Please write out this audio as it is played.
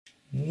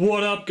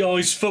What up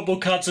guys, Football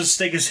Cards and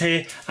Stickers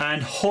here,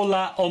 and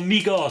hola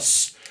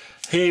amigos.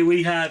 Here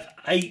we have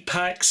 8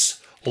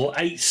 packs or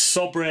 8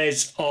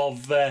 sobres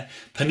of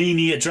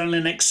Panini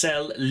Adrenalyn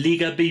XL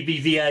Liga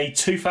BBVA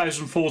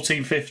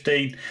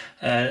 2014-15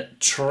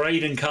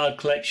 trading card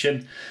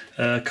collection.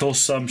 Of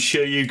course, I'm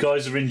sure you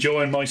guys are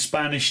enjoying my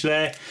Spanish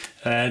there.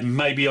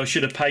 Maybe I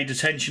should have paid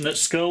attention at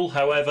school,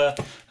 however,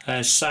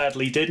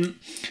 sadly didn't.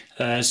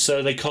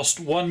 So they cost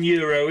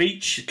 €1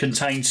 each,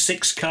 contain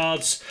 6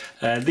 cards.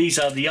 These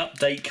are the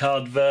update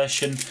card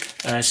version,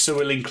 so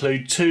we'll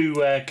include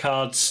 2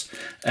 cards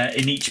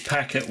in each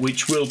packet,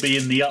 which will be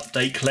in the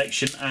update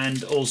collection,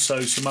 and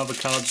also some other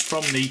cards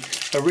from the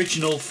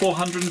original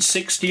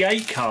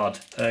 468 card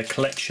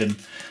collection.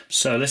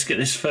 So let's get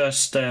this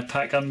first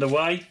pack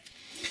underway,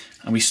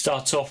 and we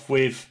start off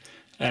with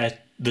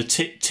the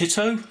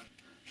Tito,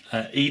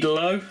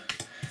 Idolo.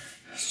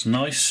 That's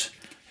nice.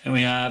 And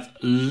we have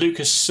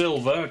Lucas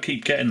Silva, I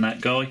keep getting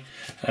that guy,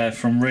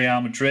 from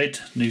Real Madrid,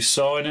 new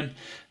signing.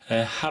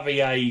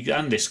 Javier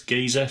and this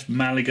geezer,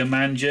 Malaga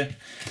manager,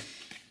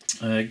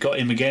 got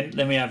him again.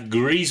 Then we have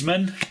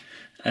Griezmann,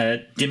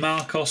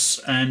 DeMarcos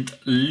and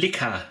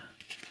Lika,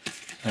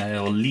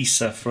 or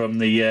Lisa from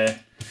the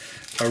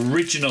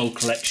original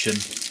collection.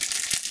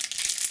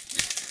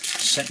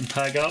 Second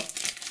pack up.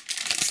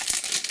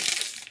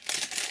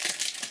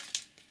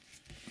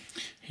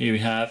 Here we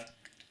have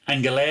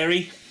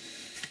Angeleri.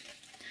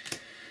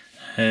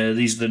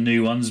 These are the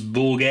new ones,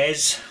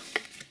 Borges.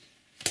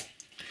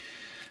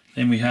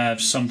 Then we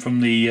have some from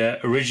the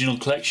original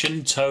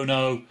collection,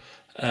 Tono,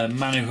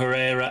 Manu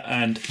Herrera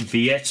and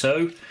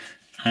Vieto.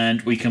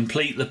 And we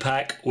complete the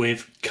pack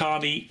with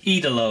Carni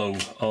Idolo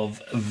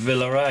of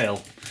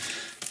Villarreal,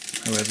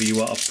 however you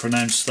want to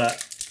pronounce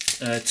that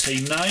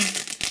team name.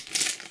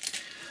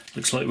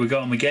 Looks like we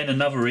got them again,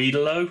 another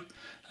Idolo.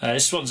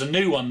 This one's a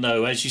new one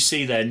though, as you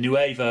see there,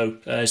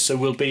 Nuevo, so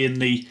we'll be in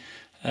the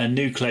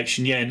new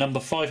collection, yeah, number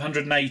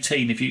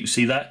 518, if you can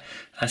see that.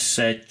 That's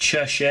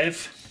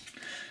Cherchev.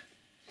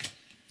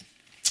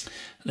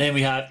 Then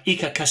we have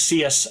Iker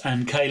Casillas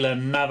and Keylor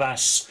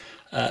Navas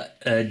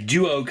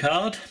duo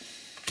card,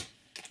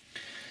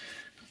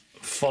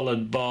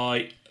 followed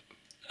by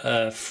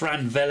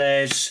Fran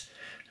Velez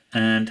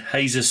and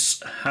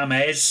Jesus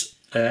James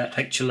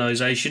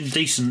actualization.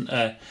 Decent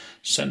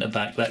centre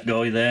back, that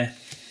guy there.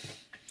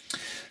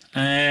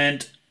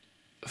 And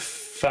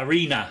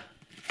Farina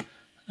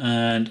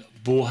and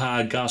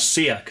Borja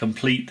Garcia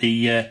complete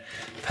the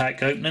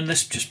pack opening.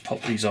 Let's just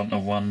pop these onto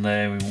one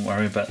there, we won't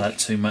worry about that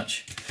too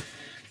much.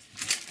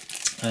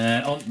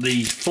 On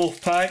the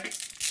fourth pack,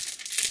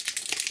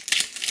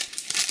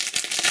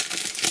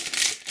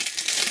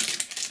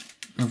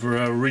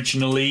 another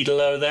original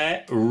Idolo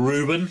there,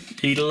 Ruben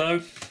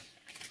Idolo,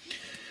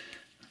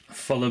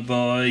 followed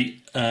by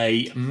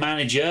a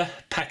manager,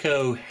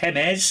 Paco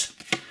Jimenez.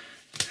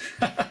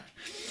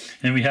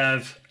 Then we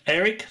have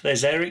Eric,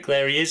 there's Eric,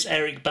 there he is,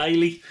 Eric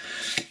Bailey.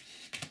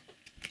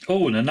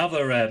 Oh, and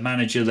another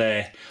manager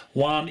there,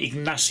 Juan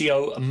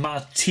Ignacio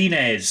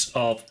Martinez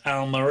of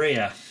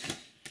Almeria.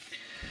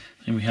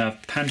 Then we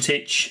have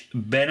Pantic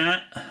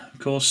Benat, of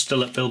course,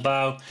 still at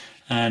Bilbao,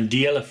 and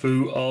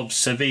Dielefu of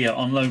Sevilla,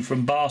 on loan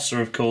from Barca,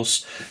 of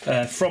course,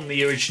 from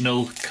the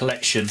original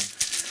collection.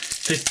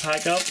 Fifth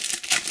pack up.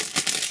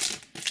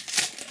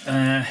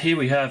 Here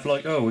we have,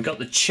 like, oh, we got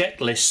the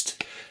checklist.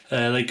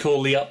 They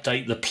call the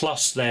update the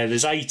plus there.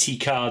 There's 80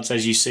 cards,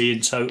 as you see,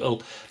 in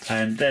total,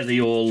 and there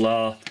they all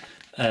are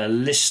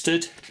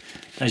listed.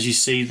 As you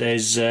see,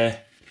 there's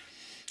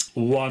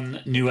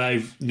one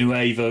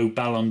Nuevo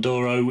Ballon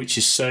d'Oro, which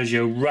is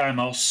Sergio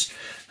Ramos.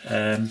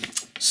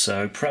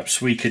 So perhaps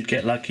we could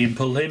get lucky and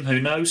pull him, who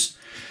knows.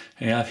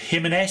 We have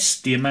Jimenez,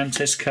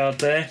 Diamantes card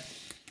there,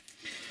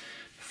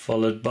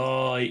 followed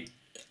by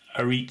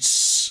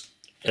Aritz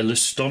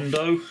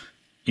Elizondo,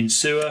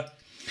 Insua,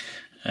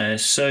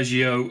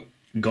 Sergio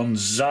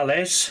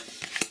Gonzalez,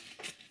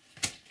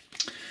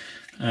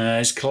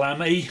 there's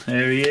Calamity,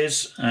 there he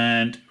is,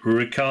 and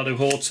Ricardo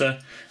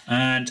Horta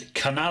and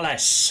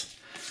Canales.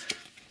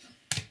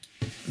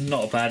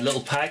 Not a bad little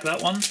pack,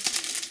 that one.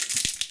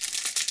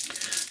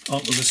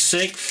 On to the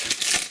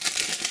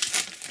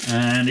sixth,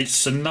 and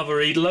it's another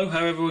Idolo,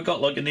 however we've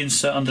got like an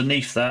insert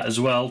underneath that as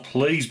well.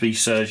 Please be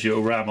Sergio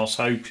Ramos,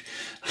 how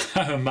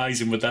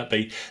amazing would that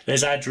be.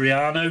 There's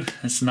Adriano,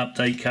 that's an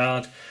update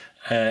card.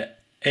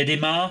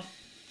 Edimar.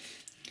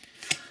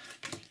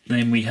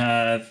 Then we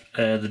have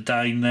the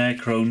Dane there,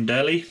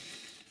 Crondelli,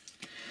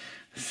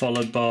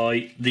 followed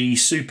by the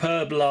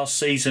superb last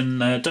season,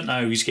 don't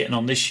know who he's getting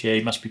on this year,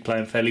 he must be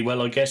playing fairly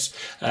well I guess,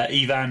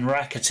 Ivan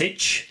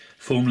Rakitic,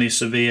 formerly of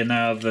Sevilla,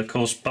 now of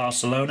course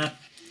Barcelona.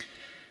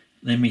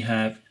 Then we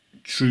have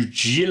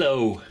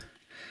Trujillo,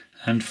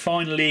 and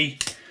finally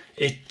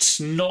it's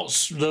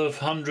not the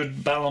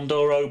 100 Ballon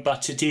d'Oro,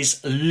 but it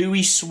is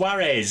Luis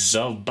Suarez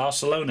of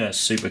Barcelona,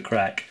 super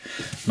crack.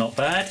 Not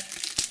bad.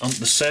 On to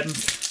the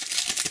seventh.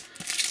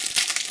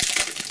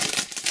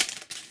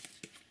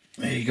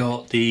 There you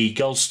got the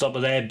goal stopper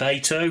there,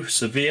 Beto,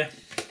 Sevilla.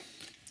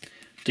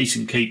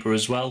 Decent keeper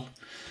as well.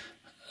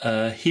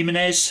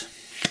 Jimenez,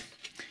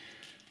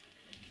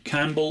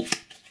 Campbell,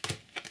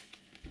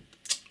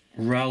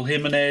 Raul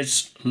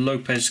Jimenez,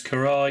 Lopez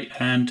Caray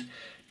and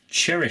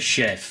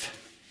Cheryshev.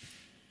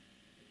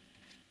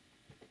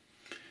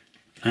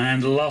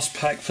 And the last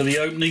pack for the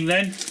opening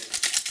then.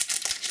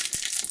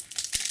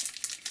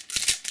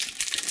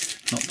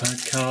 Not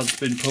bad cards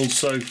been pulled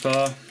so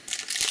far.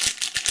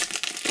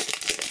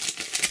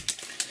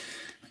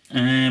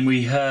 And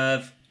we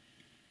have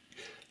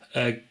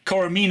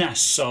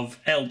Corominas of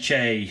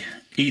Elche,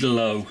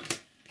 Idolo,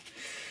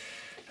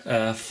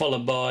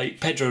 followed by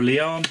Pedro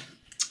Leon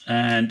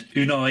and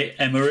Unai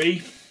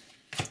Emery.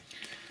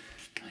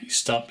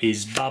 Next up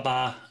is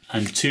Baba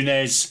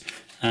Antunes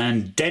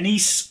and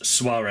Denis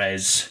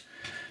Suarez.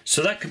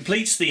 So that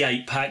completes the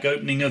 8-pack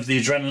opening of the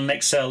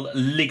Adrenalyn XL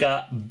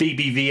Liga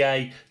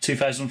BBVA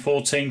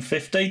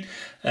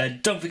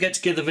 2014-15. Don't forget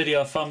to give the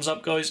video a thumbs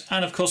up, guys,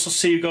 and of course I'll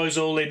see you guys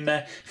all in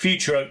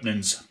future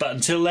openings. But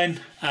until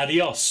then,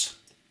 adios.